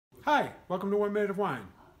Hi, welcome to 1 Minute of Wine.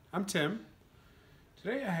 I'm Tim.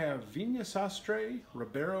 Today I have Viña Sastre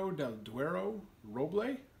Ribera del Duero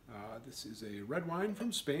Roble. This is a red wine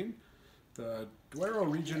from Spain. The Duero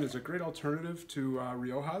region is a great alternative to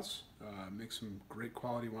Riojas. Makes some great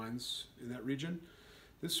quality wines in that region.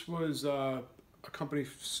 This was a company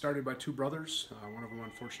started by two brothers. One of them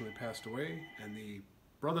unfortunately passed away, and the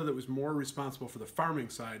brother that was more responsible for the farming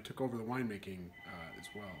side took over the winemaking as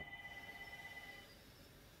well.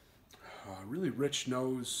 Really rich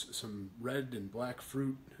nose, some red and black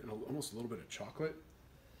fruit, and almost a little bit of chocolate.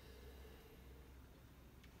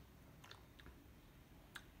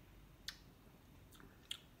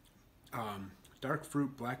 Dark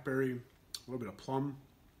fruit, blackberry, a little bit of plum.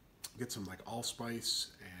 Get some like allspice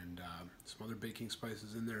and some other baking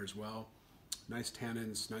spices in there as well. Nice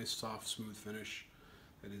tannins, nice soft, smooth finish.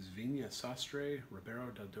 That is Viña Sastre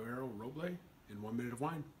Ribera del Duero Roble in 1 Minute of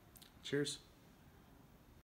Wine. Cheers.